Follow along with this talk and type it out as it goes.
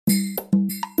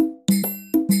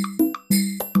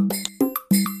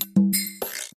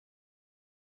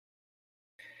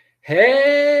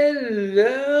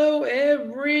Hello,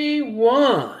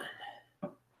 everyone.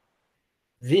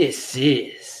 This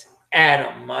is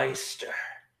Adam Meister,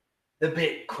 the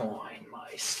Bitcoin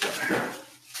Meister,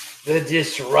 the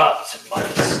Disrupt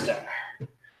Meister.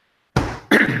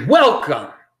 Welcome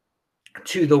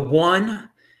to the One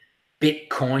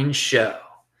Bitcoin Show.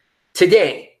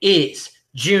 Today is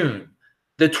June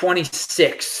the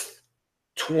 26th,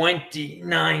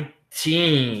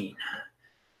 2019.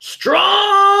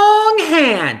 Strong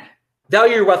hand.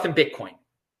 Value your wealth in Bitcoin.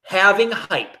 Having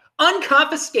hype.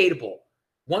 Unconfiscatable.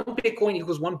 One Bitcoin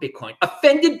equals one Bitcoin.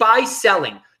 Offended by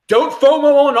selling. Don't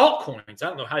FOMO on altcoins. I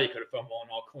don't know how you could have FOMO on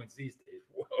altcoins these days.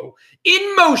 Whoa.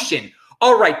 In motion.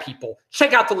 All right, people.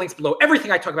 Check out the links below.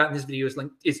 Everything I talk about in this video is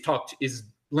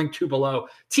linked to below.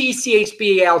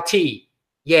 TCHBALT.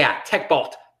 Yeah,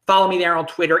 TechBalt. Follow me there on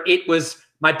Twitter. It was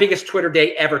my biggest Twitter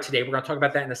day ever today. We're going to talk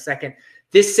about that in a second.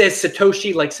 This says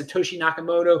Satoshi, like Satoshi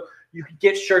Nakamoto. You can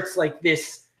get shirts like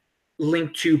this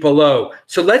linked to below.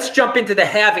 So let's jump into the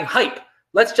halving hype.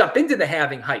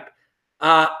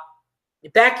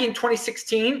 Back in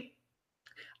 2016,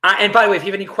 and by the way, if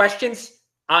you have any questions,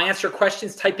 I'll answer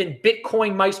questions. Type in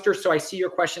Bitcoin Meister so I see your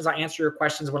questions. I answer your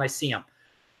questions when I see them.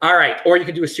 All right. Or you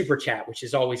can do a super chat, which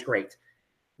is always great.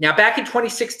 Now, back in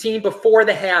 2016, before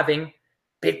the halving,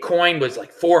 Bitcoin was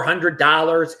like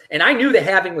 $400, and I knew the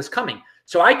halving was coming.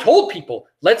 So I told people,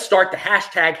 let's start the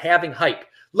hashtag halving hype.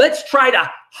 Let's try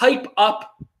to hype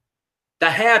up the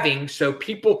halving so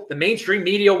people, the mainstream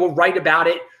media will write about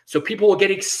it, so people will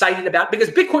get excited about it. Because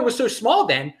Bitcoin was so small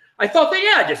then, I thought that,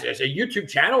 yeah, just as a YouTube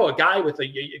channel, a guy with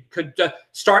could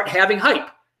start halving hype.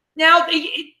 Now,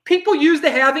 people use the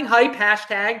halving hype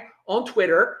hashtag on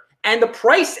Twitter, and the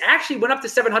price actually went up to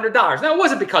 $700. Now, it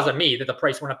wasn't because of me that the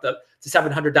price went up to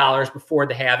 $700 before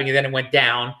the halving, and then it went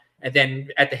down. And then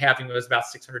at the halving, it was about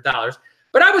 $600.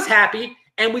 But I was happy,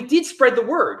 and we did spread the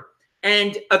word.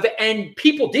 And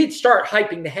people did start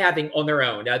hyping the halving on their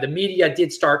own. The media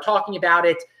did start talking about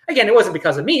it. Again, it wasn't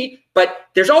because of me, but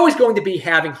there's always going to be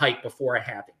halving hype before a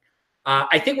halving.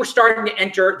 I think we're starting to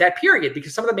enter that period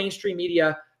because some of the mainstream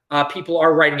media people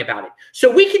are writing about it.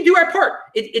 So we can do our part.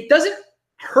 It doesn't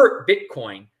hurt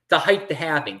Bitcoin to hype the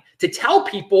halving, to tell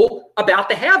people about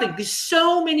the halving, because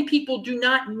so many people do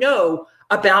not know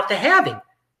about the halving.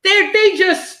 They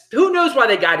just, who knows why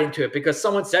they got into it? Because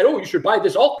someone said, oh, you should buy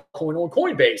this altcoin on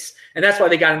Coinbase. And that's why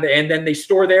they got into it. And then they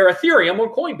store their Ethereum on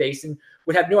Coinbase and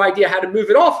would have no idea how to move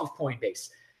it off of Coinbase.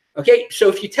 Okay, so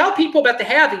if you tell people about the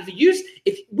halving,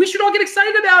 if we should all get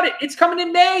excited about it. It's coming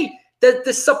in May.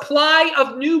 The supply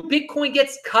of new Bitcoin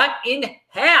gets cut in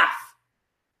half.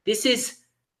 This is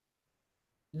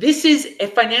a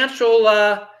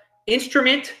financial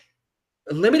instrument,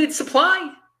 a limited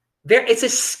supply. It's a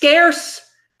scarce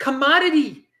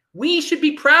commodity. We should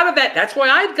be proud of that. That's why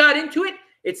I've got into it.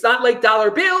 It's not like dollar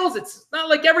bills. It's not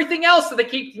like everything else that they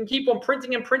can keep on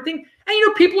printing and printing.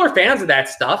 And, people are fans of that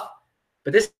stuff.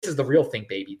 But this is the real thing,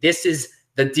 baby. This is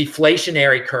the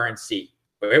deflationary currency.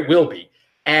 It will be.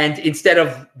 And instead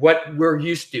of what we're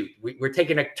used to, we're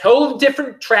taking a totally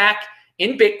different track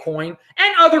in Bitcoin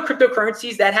and other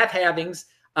cryptocurrencies that have halvings.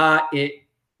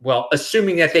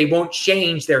 Assuming that they won't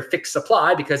change their fixed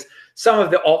supply, because some of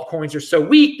the altcoins are so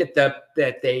weak that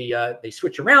they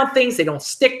switch around things. They don't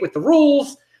stick with the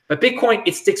rules. But Bitcoin,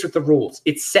 it sticks with the rules.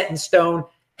 It's set in stone.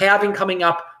 Halving coming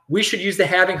up. We should use the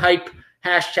halving hype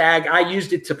hashtag. I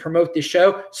used it to promote this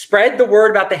show. Spread the word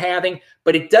about the halving.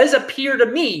 But it does appear to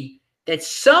me that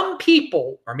some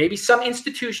people, or maybe some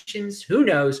institutions, who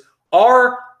knows,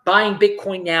 are buying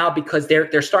Bitcoin now because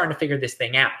they're starting to figure this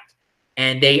thing out.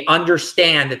 And they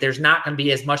understand that there's not going to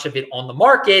be as much of it on the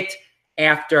market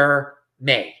after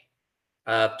May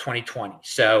of 2020.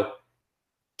 So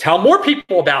tell more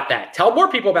people about that. Tell more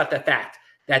people about the fact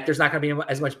that there's not going to be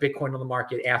as much Bitcoin on the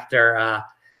market after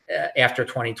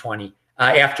 2020,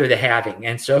 after the halving.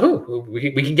 And so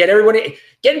we can get everybody,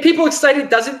 getting people excited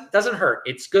doesn't hurt.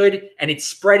 It's good, and it's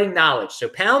spreading knowledge. So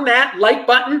pound that like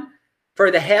button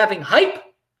for the halving hype.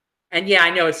 And yeah, I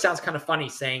know it sounds kind of funny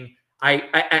saying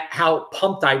how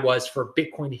pumped I was for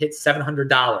Bitcoin to hit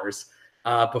 $700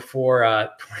 before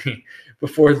the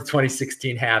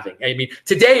 2016 halving. I mean,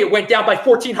 today it went down by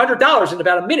 $1,400 in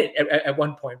about a minute at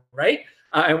one point, right?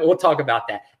 And we'll talk about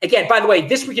that. Again, by the way,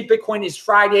 This Week in Bitcoin is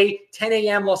Friday, 10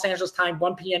 a.m. Los Angeles time,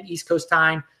 1 p.m. East Coast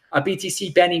time.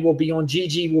 BTC Benny will be on.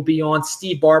 Gigi will be on.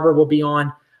 Steve Barber will be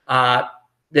on.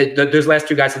 Those last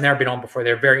two guys have never been on before.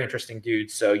 They're very interesting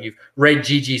dudes. So you've read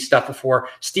Gigi's stuff before.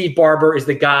 Steve Barber is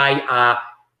the guy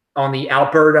on the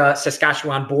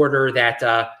Alberta-Saskatchewan border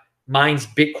that mines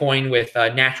Bitcoin with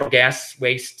natural gas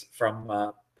waste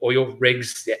from oil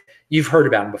rigs. You've heard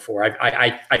about him before.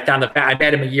 I found I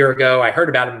met him a year ago. I heard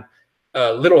about him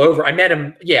a little over. I met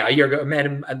him, a year ago. I met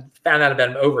him. I found out about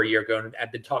him over a year ago, and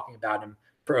I've been talking about him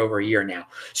for over a year now.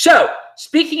 So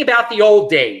speaking about the old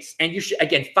days, and you should,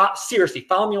 again, seriously,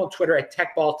 follow me on Twitter at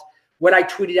TechVault. What I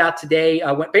tweeted out today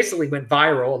basically went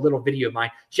viral, a little video of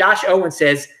mine. Josh Owen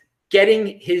says,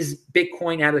 getting his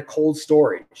Bitcoin out of cold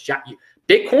storage.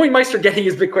 Bitcoin Meister getting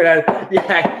his Bitcoin out of,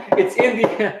 it's in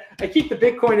the, I keep the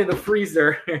Bitcoin in the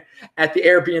freezer at the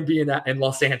Airbnb in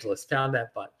Los Angeles. Found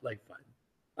that fun.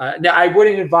 Now, I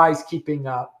wouldn't advise keeping,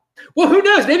 well, who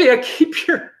knows? Maybe I keep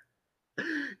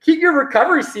your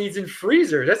recovery seeds in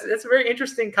freezers. That's a very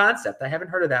interesting concept. I haven't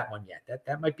heard of that one yet.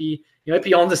 That might be, you might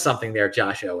be onto something there,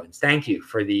 Josh Owens. Thank you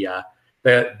for the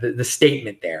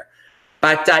statement there.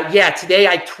 But today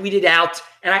I tweeted out,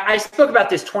 and I spoke about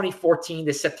this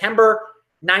September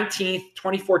 19th,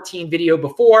 2014 video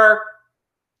before,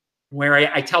 where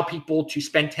I tell people to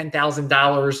spend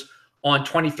 $10,000 on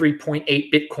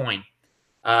 23.8 Bitcoin.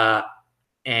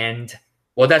 And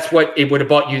well, that's what it would have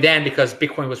bought you then, because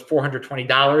Bitcoin was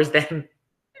 $420 then.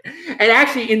 And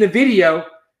actually in the video,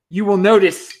 you will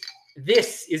notice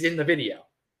this is in the video.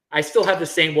 I still have the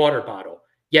same water bottle,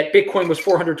 yet Bitcoin was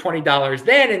 $420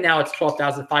 then, and now it's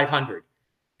 $12,500.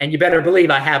 And you better believe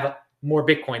I have more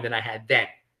Bitcoin than I had then.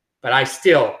 But I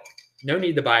still, no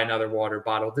need to buy another water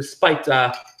bottle, despite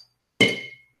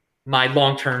my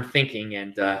long-term thinking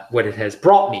and what it has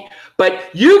brought me. But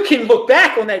you can look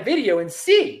back on that video and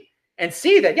see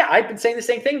that, I've been saying the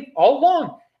same thing all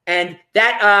along. And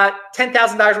that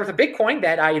 $10,000 worth of Bitcoin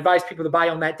that I advised people to buy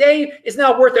on that day is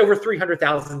now worth over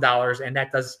 $300,000. And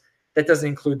that doesn't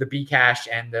include the Bcash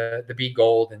and the B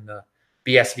Gold and the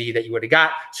BSV that you would have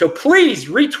got. So please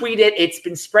retweet it. It's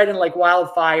been spreading like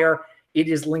wildfire. It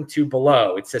is linked to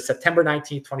below. It says September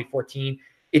 19th, 2014.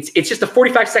 It's just a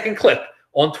 45-second clip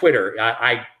on Twitter.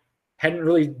 I hadn't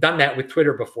really done that with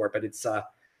Twitter before, but it's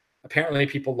apparently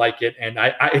people like it, and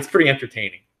it's pretty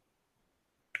entertaining.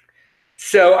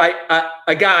 So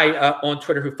a guy on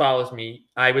Twitter who follows me,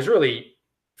 I was really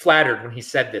flattered when he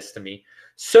said this to me.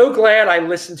 So glad I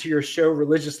listened to your show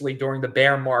religiously during the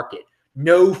bear market.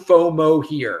 No FOMO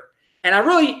here. And I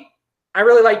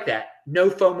really like that. No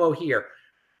FOMO here.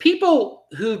 People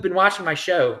who've been watching my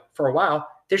show for a while,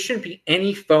 there shouldn't be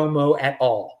any FOMO at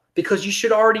all, because you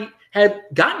should already have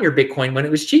gotten your Bitcoin when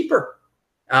it was cheaper.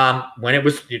 When it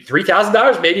was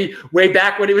 $3,000, maybe way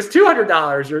back when it was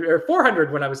 $200 or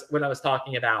 $400 when I was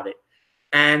talking about it.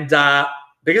 And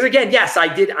because again, yes,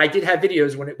 I did have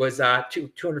videos when it was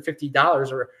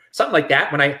 $250 or something like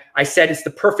that. When I said it's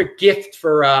the perfect gift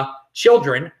for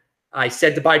children, I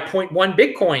said to buy 0.1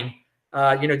 Bitcoin,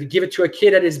 to give it to a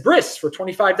kid at his bris for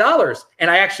 $25, and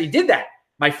I actually did that.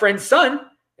 My friend's son,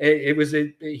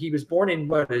 he was born in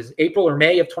April or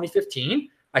May of 2015.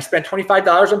 I spent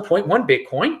 $25 on 0.1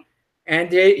 Bitcoin,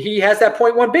 and he has that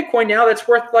 0.1 Bitcoin now that's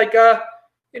worth over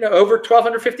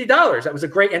 $1,250. That was a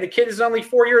great, and the kid is only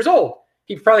 4 years old.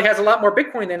 He probably has a lot more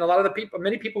Bitcoin than a lot of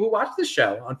many people who watch this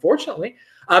show, unfortunately,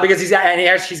 because he's got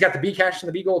the Bcash and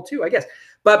the B Gold too, I guess.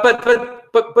 But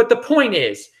the point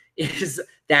is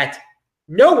that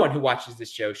no one who watches this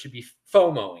show should be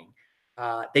FOMOing.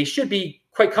 They should be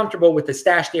quite comfortable with the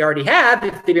stash they already have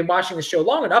if they've been watching the show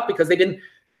long enough, because they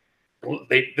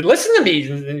listen to me.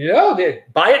 They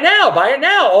buy it now.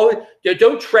 Oh,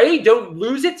 don't trade, don't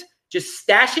lose it. Just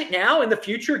stash it now. In the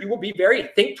future, you will be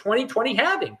think 2020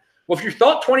 halving. Well, if you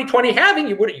thought 2020 halving,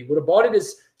 you would have bought it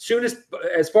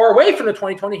as far away from the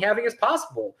 2020 halving as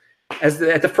possible,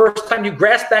 at the first time you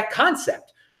grasp that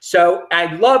concept. So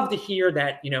I'd love to hear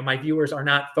that my viewers are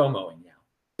not FOMOing now,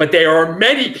 but there are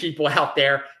many people out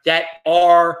there that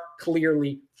are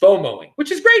clearly FOMOing,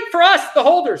 which is great for us, the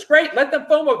holders. Great, let them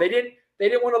FOMO. They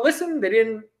didn't want to listen. They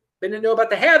didn't know about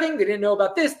the halving. They didn't know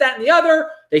about this, that, and the other.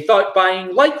 They thought buying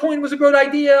Litecoin was a good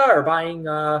idea, or buying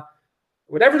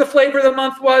whatever the flavor of the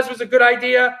month was a good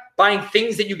idea. Buying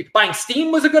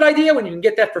Steam was a good idea when you can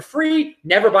get that for free.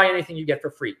 Never buy anything you get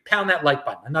for free. Pound that like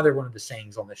button. Another one of the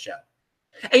sayings on the show.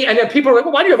 And then people are like,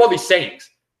 well, why do you have all these sayings?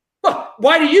 Well,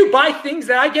 why do you buy things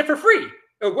that I get for free?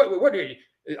 What do you?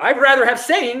 I'd rather have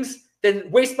sayings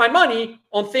than waste my money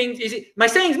on things. My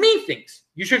sayings mean things.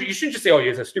 You shouldn't just say, oh,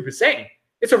 it's a stupid saying.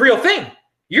 It's a real thing.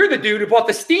 You're the dude who bought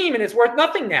the Steam and it's worth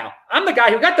nothing now. I'm the guy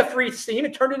who got the free Steam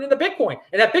and turned it into Bitcoin.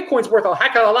 And that Bitcoin's worth a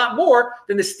heck of a lot more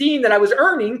than the Steam that I was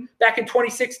earning back in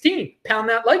 2016. Pound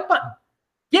that like button.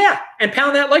 Yeah, and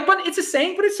pound that like button. It's a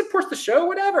saying, but it supports the show,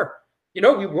 whatever. You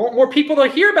want more people to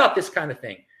hear about this kind of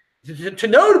thing, to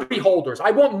know to be holders.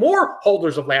 I want more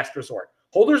holders of last resort.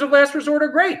 Holders of last resort are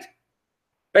great.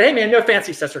 But hey, man, no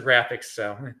fancy sensor graphics.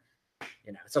 So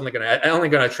You know, it's only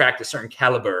gonna attract a certain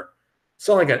caliber. It's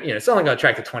only gonna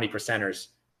attract the 20%ers.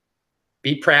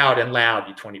 Be proud and loud,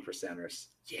 you 20%ers.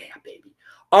 Yeah, baby.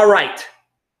 All right.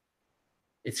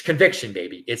 It's conviction,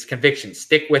 baby. It's conviction.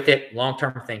 Stick with it.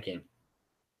 Long-term thinking.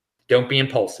 Don't be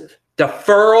impulsive.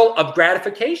 Deferral of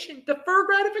gratification. Defer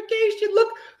gratification.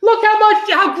 Look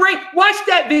how great. Watch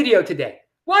that video today.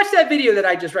 Watch that video that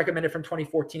I just recommended from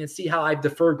 2014 and see how I've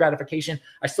deferred gratification.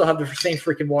 I still have the same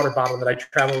freaking water bottle that I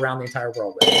travel around the entire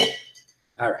world with.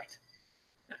 All right.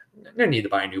 No need to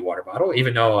buy a new water bottle,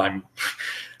 even though I'm...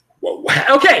 Whoa.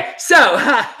 Okay, so...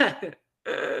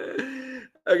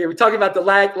 okay, we're talking about the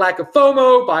lack of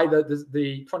FOMO by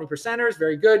the 20%ers.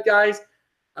 Very good, guys.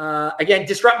 Again,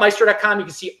 disruptmeister.com. You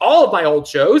can see all of my old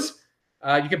shows.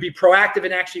 You can be proactive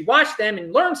and actually watch them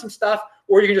and learn some stuff,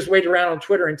 or you can just wait around on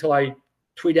Twitter until I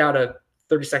tweet out a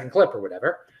 30-second clip or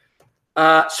whatever.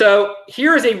 So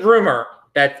here is a rumor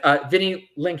that Vinny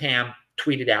Lingham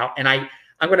tweeted out, and I'm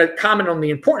going to comment on the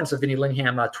importance of Vinny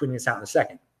Lingham tweeting this out in a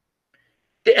second.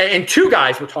 And two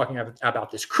guys were talking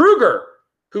about this. Kruger,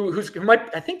 who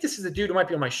might, I think this is the dude who might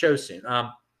be on my show soon.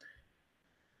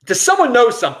 Does someone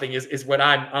know something is what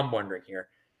I'm wondering here.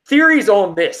 Theories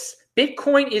on this.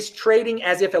 Bitcoin is trading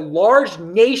as if a large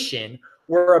nation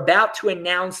were about to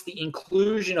announce the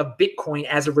inclusion of Bitcoin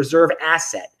as a reserve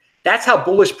asset. That's how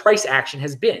bullish price action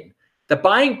has been. The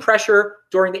buying pressure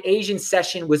during the Asian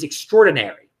session was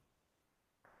extraordinary.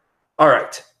 All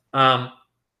right.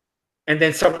 And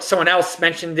then someone else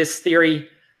mentioned this theory.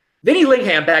 Vinny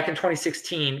Lingham back in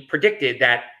 2016 predicted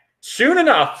that soon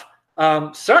enough,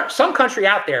 some country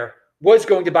out there was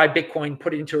going to buy Bitcoin,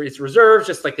 put it into its reserves,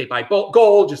 just like they buy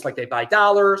gold, just like they buy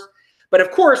dollars. But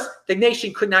of course, the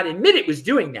nation could not admit it was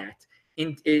doing that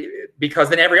because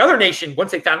then every other nation,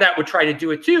 once they found out, would try to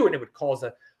do it too, and it would cause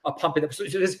a pump in the. So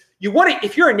you want to,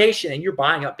 if you're a nation and you're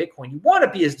buying up Bitcoin, you want to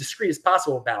be as discreet as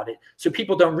possible about it, so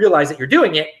people don't realize that you're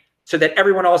doing it, so that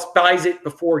everyone else buys it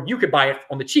before you could buy it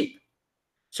on the cheap.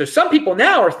 So some people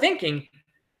now are thinking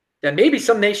that maybe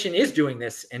some nation is doing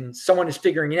this, and someone is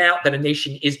figuring it out that a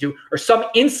nation is doing, or some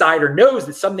insider knows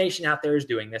that some nation out there is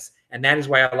doing this, and that is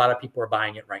why a lot of people are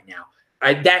buying it right now.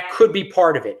 That could be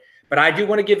part of it. But I do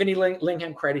want to give Vinny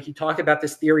Lingham credit. He talked about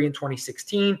this theory in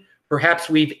 2016. Perhaps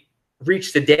we've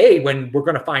reached the day when we're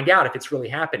going to find out if it's really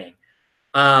happening.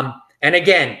 And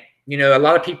again, you know, a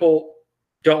lot of people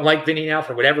don't like Vinny now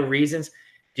for whatever reasons.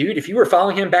 Dude, if you were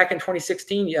following him back in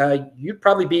 2016, you'd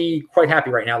probably be quite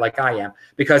happy right now, like I am,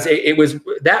 because it was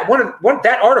that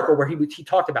that article where he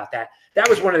talked about that. That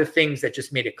was one of the things that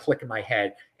just made it click in my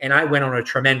head, and I went on a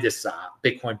tremendous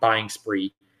Bitcoin buying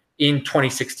spree in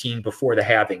 2016 before the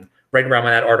halving, right around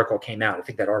when that article came out. I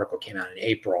think that article came out in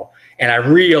April, and I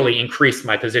really increased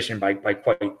my position by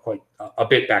quite a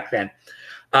bit back then.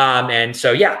 And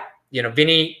so yeah, you know,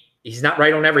 Vinny, he's not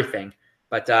right on everything.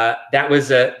 But that was,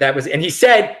 and he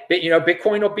said that, you know,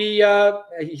 Bitcoin will be,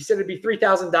 he said it'd be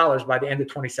 $3,000 by the end of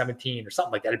 2017 or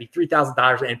something like that. It'd be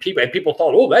 $3,000, and people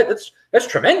thought, oh, that's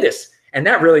tremendous, and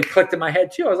that really clicked in my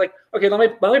head too. I was like, okay, let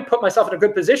me put myself in a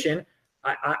good position.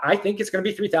 I think it's going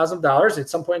to be $3,000 at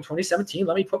some point in 2017.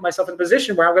 Let me put myself in a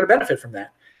position where I'm going to benefit from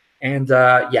that. And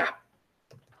yeah.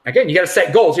 Again, you got to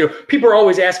set goals. You know, people are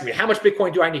always asking me, how much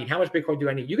Bitcoin do I need? How much Bitcoin do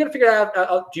I need? You got to figure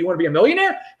out, do you want to be a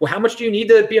millionaire? Well, how much do you need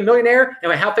to be a millionaire?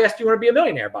 And how fast do you want to be a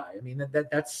millionaire by? I mean,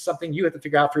 that's something you have to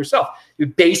figure out for yourself.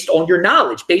 Based on your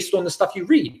knowledge, based on the stuff you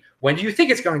read. When do you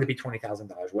think it's going to be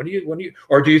 $20,000?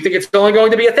 Or do you think it's only going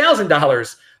to be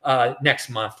 $1,000 next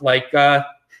month? Like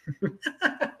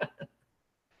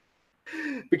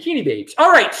Bikini Babes.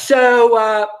 All right,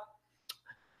 so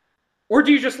or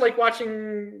do you just like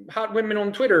watching hot women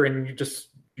on Twitter and you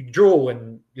drool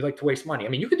and you like to waste money? I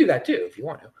mean, you could do that too if you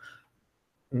want to.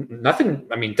 Nothing,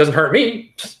 I mean, it doesn't hurt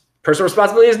me. Just personal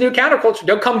responsibility is new counterculture.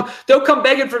 Don't come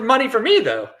begging for money from me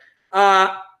though.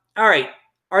 All right.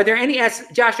 Are there any,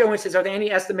 Josh Owen says, are there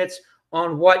any estimates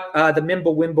on what the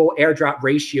Mimblewimble airdrop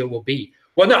ratio will be?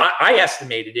 Well, no, I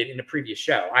estimated it in the previous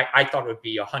show. I thought it would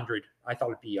be 100. I thought it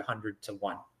would be 100 to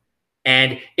 1.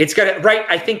 And it's going to, right,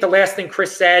 I think the last thing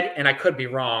Chris said, and I could be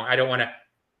wrong, I don't want to,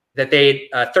 that they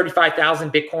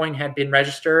 35,000 Bitcoin had been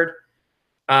registered.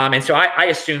 And so I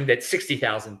assumed that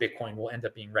 60,000 Bitcoin will end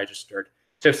up being registered.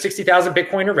 So 60,000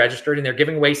 Bitcoin are registered, and they're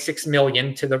giving away 6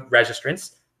 million to the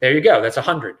registrants. There you go. That's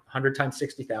 100. 100 times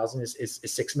 60,000 is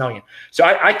 6 million. So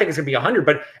I think it's going to be 100.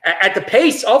 But at the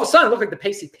pace, all of a sudden, it looked like the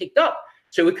pace had picked up.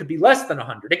 So it could be less than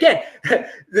 100. Again,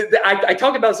 I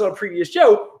talked about this on a previous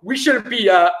show. We shouldn't be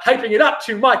hyping it up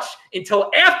too much until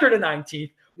after the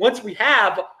 19th, once we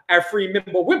have our free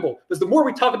Mimblewimble. Because the more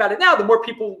we talk about it now, the more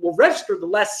people will register, the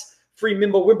less free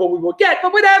Mimble Wimble we will get,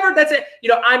 but whatever, that's it.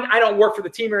 I don't work for the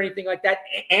team or anything like that.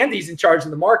 Andy's in charge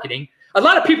of the marketing. A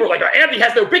lot of people are like, Andy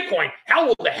has no Bitcoin.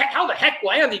 How the heck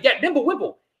will Andy get Mimble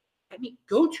Wimble?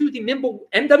 Go to the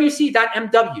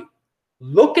MWC.mw.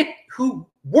 Look at who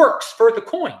works for the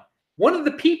coin. One of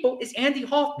the people is Andy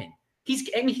Hoffman. He's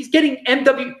getting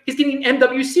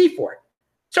MWC for it.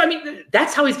 So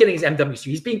that's how he's getting his MWC.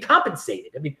 He's being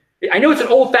compensated. I know it's an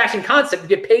old-fashioned concept to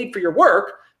get paid for your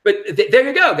work, but there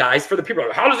you go, guys. For the people,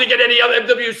 how does he get any other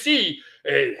MWC?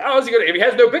 How is he going to, if he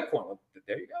has no Bitcoin? Well,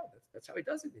 there you go. That's how he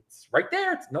does it. It's right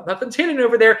there. It's nothing's hidden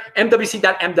over there.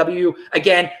 MWC.mw.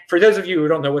 Again, for those of you who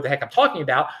don't know what the heck I'm talking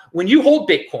about, when you hold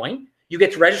Bitcoin, you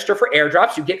get to register for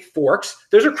airdrops. You get forks.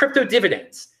 Those are crypto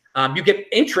dividends. You get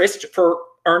interest for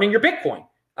earning your Bitcoin.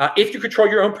 If you control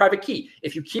your own private key.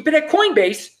 If you keep it at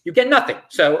Coinbase, you get nothing.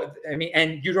 So,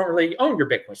 and you don't really own your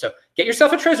Bitcoin. So get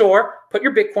yourself a Trezor, put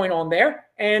your Bitcoin on there,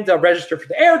 and register for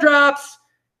the airdrops.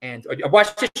 And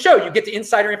watch this show. You get the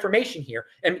insider information here.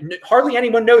 And hardly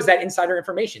anyone knows that insider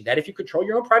information, that if you control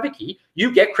your own private key,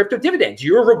 you get crypto dividends.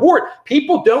 You're a reward.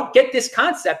 People don't get this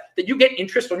concept that you get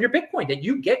interest on your Bitcoin, that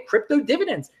you get crypto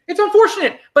dividends. It's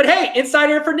unfortunate. But hey,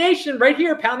 insider information right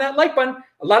here. Pound that like button.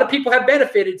 A lot of people have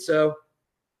benefited. So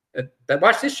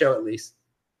watch this show at least.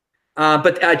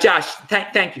 But Josh,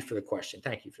 thank you for the question.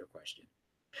 Thank you for the question.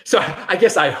 So I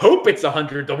guess I hope it's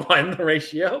 100 to 1 the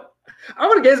ratio. I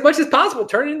want to get as much as possible,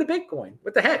 turn it into Bitcoin.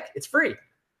 What the heck? It's free.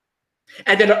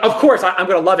 And then, of course, I'm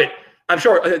going to love it. I'm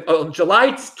sure on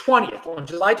July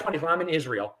 20th, when I'm in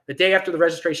Israel, the day after the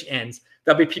registration ends,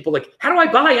 there'll be people like, how do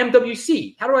I buy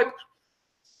MWC? How do I?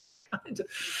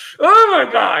 Oh,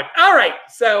 my God. All right.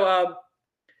 So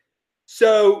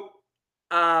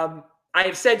I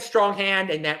have said strong hand,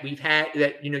 and that we've had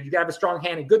that, you got to have a strong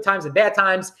hand in good times and bad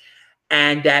times.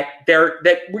 And that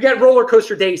we got roller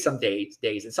coaster days some days,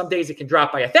 and some days it can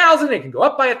drop by 1,000, it can go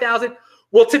up by 1,000.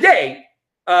 Well, today,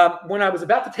 when I was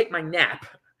about to take my nap,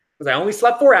 because I only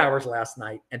slept 4 hours last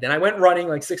night, and then I went running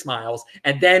like 6 miles,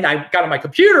 and then I got on my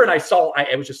computer and I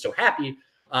was just so happy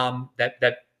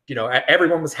that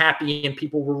everyone was happy and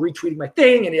people were retweeting my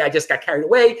thing, and I just got carried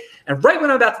away. And right when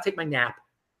I'm about to take my nap,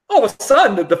 all of a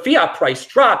sudden the fiat price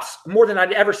drops more than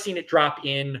I'd ever seen it drop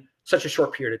in such a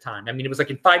short period of time. It was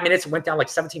like in 5 minutes, it went down like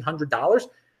 $1,700.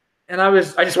 And I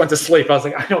just went to sleep. I was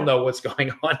like, I don't know what's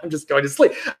going on. I'm just going to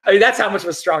sleep. That's how much of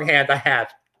a strong hand I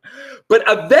have. But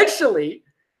eventually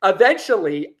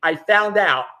I found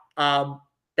out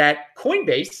that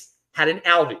Coinbase had an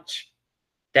outage,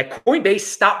 that Coinbase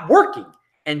stopped working.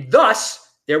 And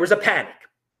thus there was a panic.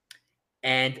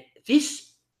 And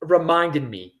this reminded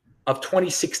me of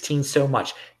 2016 so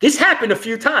much. This happened a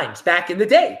few times back in the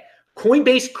day.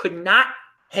 Coinbase could not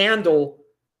handle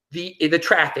the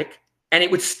traffic, and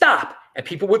it would stop, and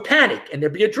people would panic, and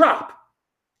there'd be a drop,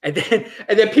 and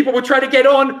then people would try to get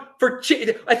on for.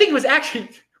 I think it was actually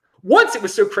once it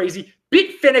was so crazy,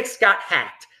 Bitfinex got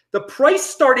hacked. The price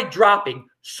started dropping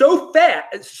so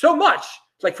fast, so much,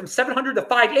 like from 700 to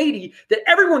 580, that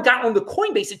everyone got on the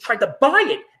Coinbase and tried to buy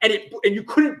it, and you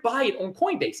couldn't buy it on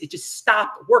Coinbase. It just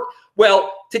stopped working.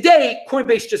 Well, today,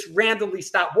 Coinbase just randomly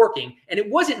stopped working, and it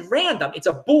wasn't random. It's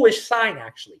a bullish sign,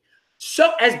 actually.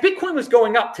 So as Bitcoin was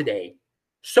going up today,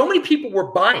 so many people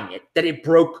were buying it that it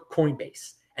broke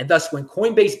Coinbase. And thus, when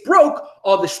Coinbase broke,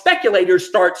 all the speculators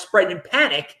start spreading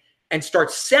panic and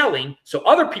start selling, so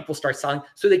other people start selling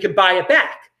so they can buy it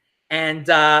back. And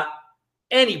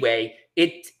anyway,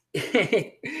 it's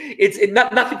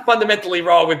nothing fundamentally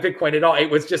wrong with Bitcoin at all. It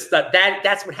was just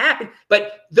that's what happened.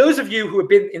 But those of you who have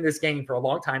been in this game for a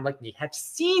long time, like me, have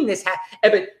seen this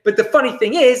happen. But the funny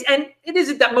thing is, and it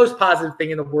isn't the most positive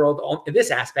thing in the world in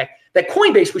this aspect, that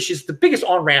Coinbase, which is the biggest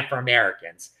on-ramp for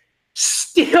Americans,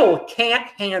 still can't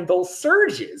handle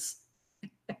surges.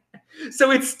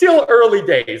 So it's still early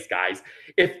days, guys.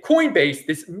 If Coinbase,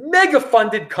 this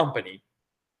mega-funded company,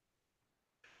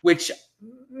 which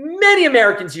many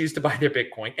Americans use to buy their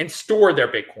Bitcoin and store their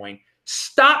Bitcoin,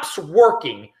 stops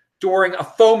working during a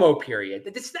FOMO period.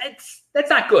 That's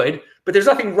not good, but there's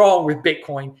nothing wrong with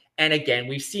Bitcoin. And again,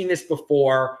 we've seen this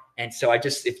before. And so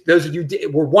if those of you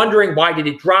were wondering why did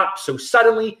it drop so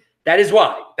suddenly, that is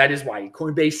why.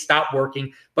 Coinbase stopped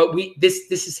working. But this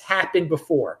has happened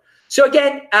before. So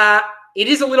again, it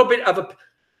is a little bit of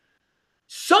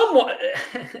some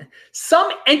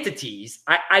entities,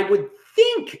 I would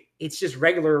think it's just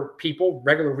regular people,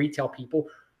 regular retail people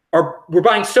we're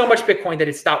buying so much Bitcoin that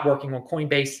it stopped working on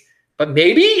Coinbase. But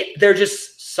maybe they're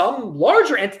just some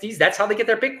larger entities. That's how they get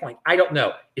their Bitcoin. I don't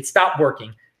know. It stopped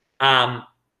working.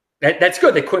 That's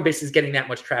good that Coinbase is getting that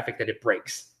much traffic that it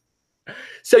breaks.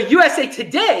 So USA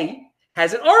Today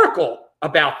has an article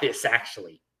about this,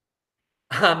 actually.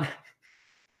 Bitcoin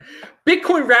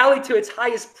rallied to its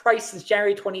highest price since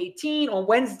January 2018 on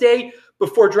Wednesday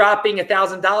before dropping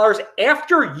 $1,000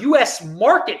 after U.S.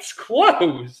 markets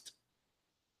closed.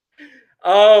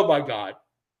 Oh, my God.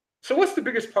 So what's the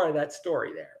biggest part of that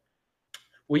story there?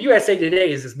 Well, USA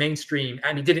Today is this mainstream.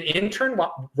 I mean, did an intern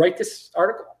write this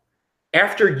article?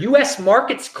 After U.S.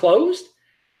 markets closed,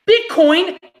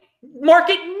 Bitcoin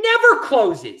market never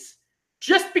closes.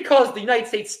 Just because the United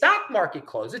States stock market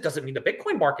closes doesn't mean the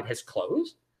Bitcoin market has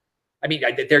closed. I mean,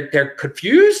 they're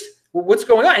confused. Well, what's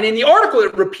going on? And in the article,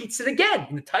 it repeats it again.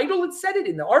 In the title, it said it.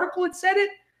 In the article, it said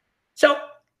it. So,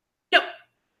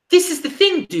 this is the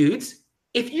thing, dudes.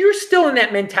 If you're still in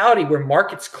that mentality where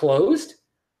markets close,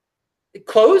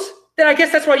 then I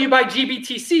guess that's why you buy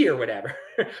GBTC or whatever.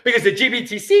 Because the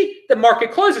GBTC, the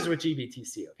market closes with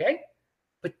GBTC, okay?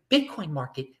 But Bitcoin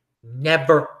market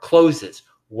never closes.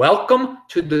 Welcome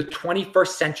to the 21st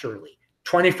century.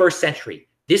 21st century.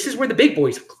 This is where the big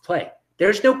boys play.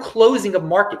 There's no closing of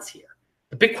markets here.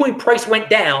 The Bitcoin price went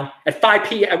down at 5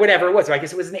 p.m., whatever it was. I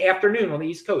guess it was in the afternoon on the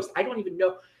East Coast. I don't even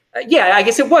know. Yeah, I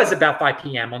guess it was about 5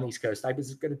 p.m. on the East Coast. I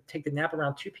was going to take the nap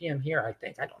around 2 p.m. here, I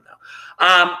think. I don't know.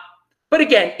 But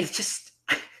again, it's just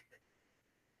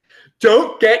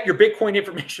don't get your Bitcoin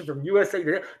information from USA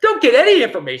Today. Don't get any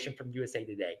information from USA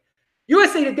Today.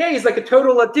 USA Today is like a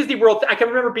total Disney World. I can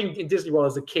remember being in Disney World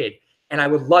as a kid, and I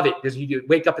would love it because you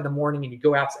wake up in the morning and you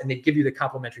go out and they give you the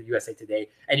complimentary USA Today,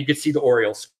 and you could see the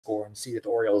Orioles score and see that the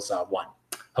Orioles won,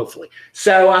 hopefully.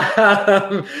 So,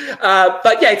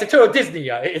 but yeah, it's a total Disney.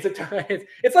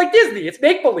 It's like Disney. It's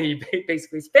make believe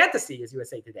basically. It's fantasy. Is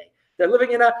USA Today? They're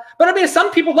living in a. But I mean,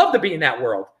 some people love to be in that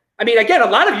world. I mean, again, a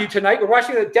lot of you tonight were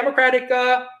watching the Democratic.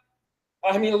 A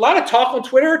lot of talk on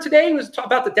Twitter today was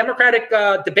about the Democratic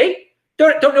debate.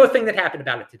 Don't know a thing that happened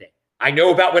about it today. I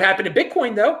know about what happened in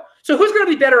Bitcoin, though. So who's going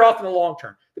to be better off in the long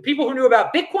term? The people who knew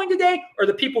about Bitcoin today or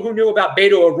the people who knew about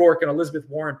Beto O'Rourke and Elizabeth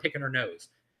Warren picking her nose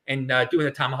and doing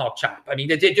the tomahawk chop? I mean,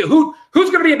 who's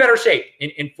going to be in better shape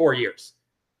in 4 years?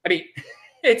 I mean,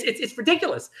 it's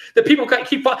ridiculous. The people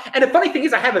keep – and the funny thing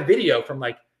is I have a video from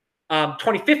like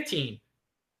 2015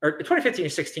 or 2015 or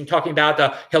 16 talking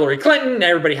about Hillary Clinton and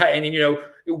everybody – and,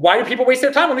 why do people waste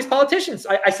their time on these politicians?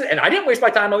 I said, and I didn't waste my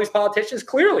time on these politicians,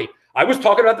 clearly. I was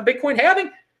talking about the Bitcoin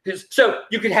halving. So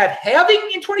you could have halving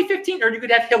in 2015 or you could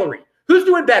have Hillary. Who's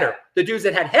doing better? The dudes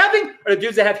that had halving or the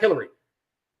dudes that have Hillary?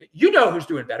 You know who's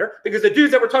doing better because the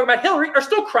dudes that were talking about Hillary are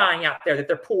still crying out there that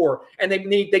they're poor and they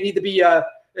need to be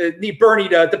need Bernie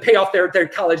to pay off their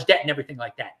college debt and everything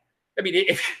like that. I mean,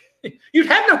 if you'd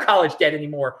have no college debt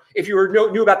anymore if you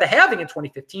knew about the halving in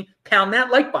 2015, pound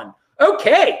that like button.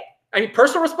 Okay. I mean,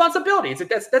 personal responsibility.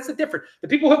 That's the difference. The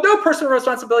people who have no personal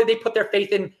responsibility, they put their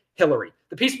faith in Hillary.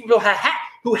 The people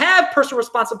who have personal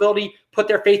responsibility put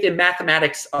their faith in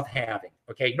mathematics of halving.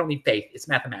 Okay, you don't need faith. It's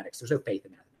mathematics. There's no faith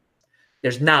in mathematics.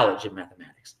 There's knowledge in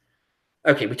mathematics.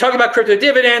 Okay, we talked about crypto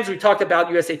dividends. We talked about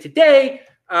USA Today.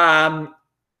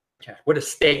 What a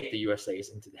state the USA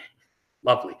is in today.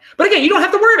 Lovely. But again, you don't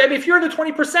have to worry about it. I mean, if you're in the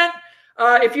 20%,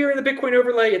 if you're in the Bitcoin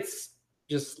overlay, it's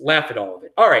just laugh at all of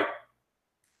it. All right.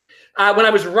 When I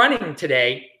was running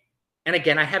today, and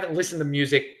again, I haven't listened to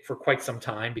music for quite some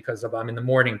time because I'm in the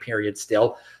morning period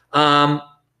still. I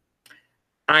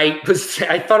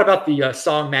thought about the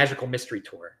song "Magical Mystery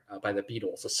Tour" by the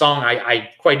Beatles, a song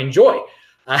I quite enjoy,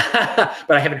 but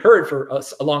I haven't heard for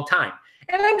a long time.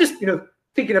 And I'm just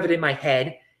thinking of it in my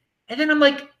head, and then I'm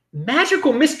like,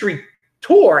 "Magical Mystery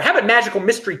Tour? How about Magical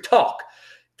Mystery Talk?"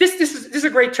 This is a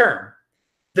great term.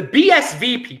 The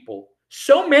BSV people,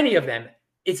 so many of them.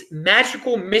 It's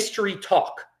magical mystery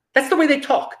talk. That's the way they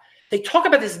talk. They talk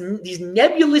about these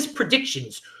nebulous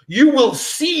predictions. You will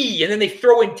see, and then they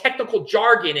throw in technical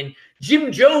jargon, and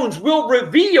Jim Jones will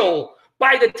reveal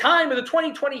by the time of the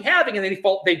 2020 halving, and then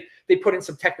they put in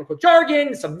some technical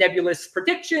jargon, some nebulous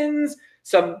predictions.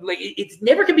 It's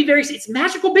never can be it's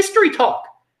magical mystery talk.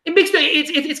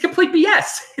 It's complete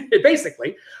BS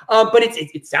basically, but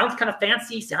it sounds kind of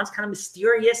fancy, sounds kind of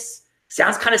mysterious.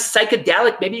 Sounds kind of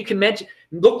psychedelic. Maybe you can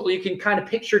you can kind of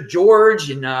picture George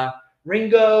and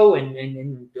Ringo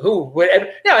and whatever.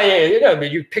 No,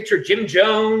 you picture Jim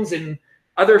Jones and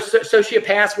other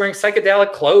sociopaths wearing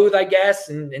psychedelic clothes, I guess,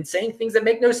 and saying things that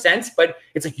make no sense. But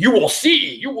it's like, you will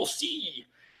see.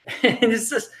 And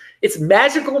it's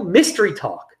magical mystery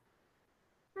talk.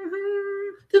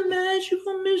 The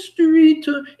magical mystery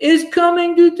tour is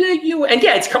coming to take you away. And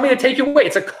yeah, it's coming to take you away.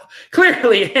 It's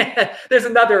clearly there's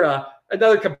another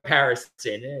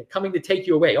comparison. Coming to take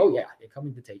you away. Oh yeah, they're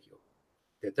coming to take you away.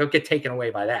 Don't get taken away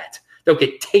by that. Don't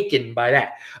get taken by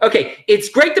that. Okay, it's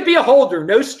great to be a holder.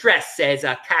 No stress, says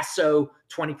Casso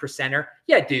 20%er.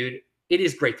 Yeah, dude. it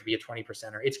is great to be a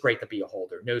 20%er. It's great to be a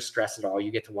holder. No stress at all.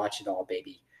 You get to watch it all,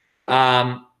 baby.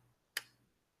 All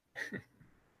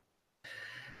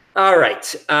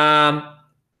right.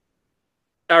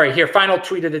 All right, here, final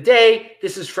tweet of the day.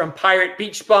 This is from Pirate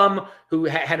Beach Bum, who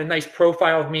had a nice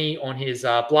profile of me on his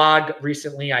blog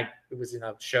recently. It was in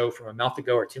a show from a month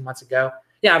ago or 2 months ago.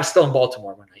 Yeah, I was still in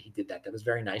Baltimore when he did that. That was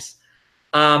very nice.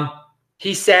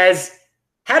 He says,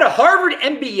 had a Harvard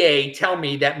MBA tell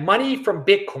me that money from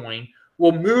Bitcoin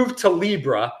will move to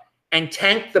Libra and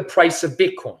tank the price of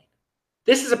Bitcoin.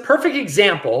 This is a perfect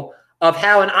example of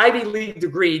how an Ivy League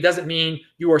degree doesn't mean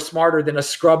you are smarter than a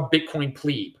scrub Bitcoin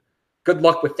plebe. Good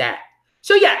luck with that.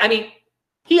 So yeah, I mean,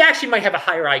 he actually might have a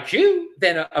higher IQ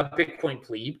than a Bitcoin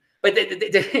plebe, but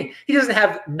he doesn't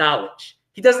have knowledge.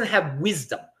 He doesn't have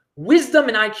wisdom. Wisdom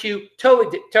and IQ,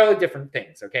 totally different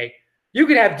things, okay? You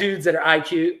could have dudes that are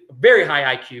IQ, very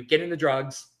high IQ, get into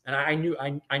drugs. And I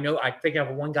think of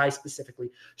one guy specifically,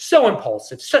 so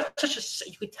impulsive,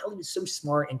 you could tell he was so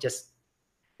smart and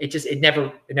it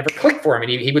never clicked for him.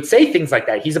 And he would say things like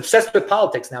that. He's obsessed with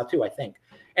politics now too, I think.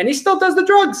 And he still does the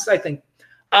drugs, I think.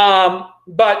 But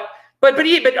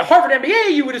Harvard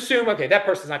MBA, you would assume, okay, that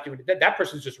person's not doing it. That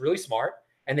person's just really smart,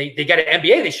 and they get an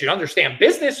MBA. They should understand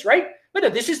business, right? But no,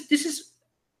 this is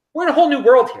we're in a whole new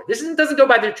world here. This doesn't go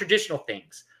by the traditional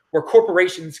things where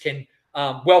corporations can,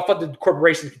 well-funded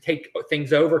corporations can take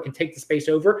things over, can take the space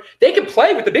over. They can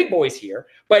play with the big boys here,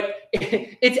 but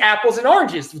it's apples and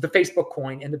oranges with the Facebook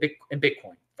coin and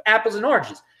Bitcoin. Apples and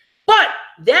oranges. But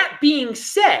that being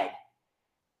said,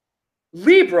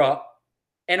 Libra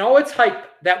and all its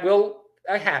hype that will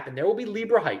happen, there will be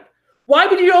Libra hype. Why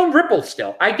would you own Ripple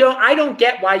still? I don't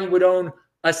get why you would own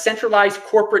a centralized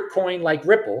corporate coin like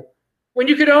Ripple when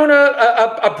you could own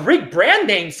a big brand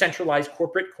name centralized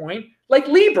corporate coin like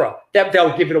Libra. That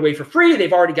they'll give it away for free.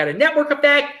 They've already got a network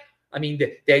effect. I mean,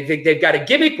 they've got a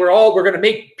gimmick. We're going to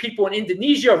make people in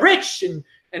Indonesia rich and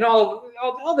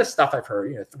all this stuff I've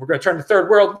heard. You know, we're going to turn the third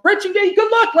world rich and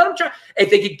good luck. Let them try. If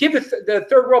they could give the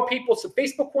third world people some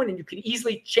Facebook coin and you can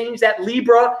easily change that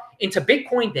Libra into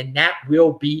Bitcoin, then that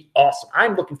will be awesome.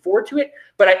 I'm looking forward to it.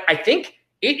 But I think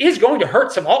it is going to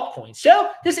hurt some altcoins.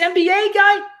 So this MBA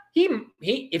guy,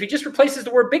 if he just replaces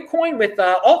the word Bitcoin with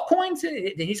altcoins,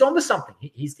 he's on to something.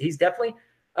 He's definitely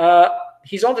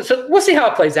he's on to. So we'll see how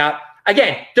it plays out.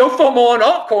 Again, don't FOMO on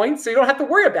altcoins, so you don't have to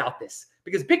worry about this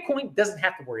because Bitcoin doesn't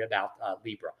have to worry about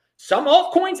Libra. Some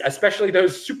altcoins, especially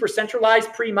those super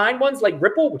centralized pre-mined ones like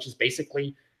Ripple, which is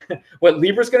basically what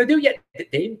Libra's going to do, yet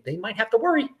they might have to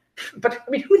worry. But I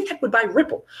mean, who the heck would buy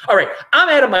Ripple? All right, I'm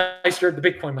Adam Meister, the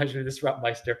Bitcoin Meister, Disrupt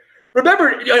Meister.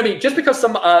 Remember, you know what I mean, just because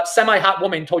some semi-hot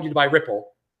woman told you to buy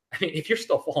Ripple, I mean, if you're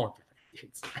still falling for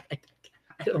it,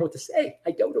 I don't know what to say.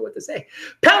 I don't know what to say.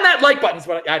 Pound that like button is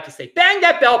what I have to say. Bang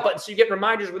that bell button so you get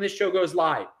reminders when this show goes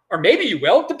live. Or maybe you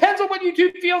will. Depends on what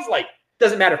YouTube feels like.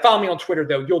 Doesn't matter. Follow me on Twitter,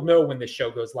 though. You'll know when this show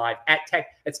goes live at Tech.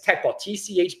 It's TechBalt,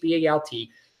 TCHBALT.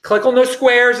 Click on those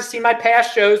squares to see my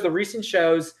past shows, the recent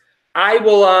shows. I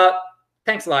will,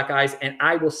 thanks a lot, guys. And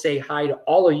I will say hi to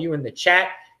all of you in the chat.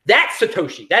 That's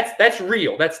Satoshi. That's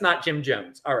real. That's not Jim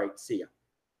Jones. All right. See ya.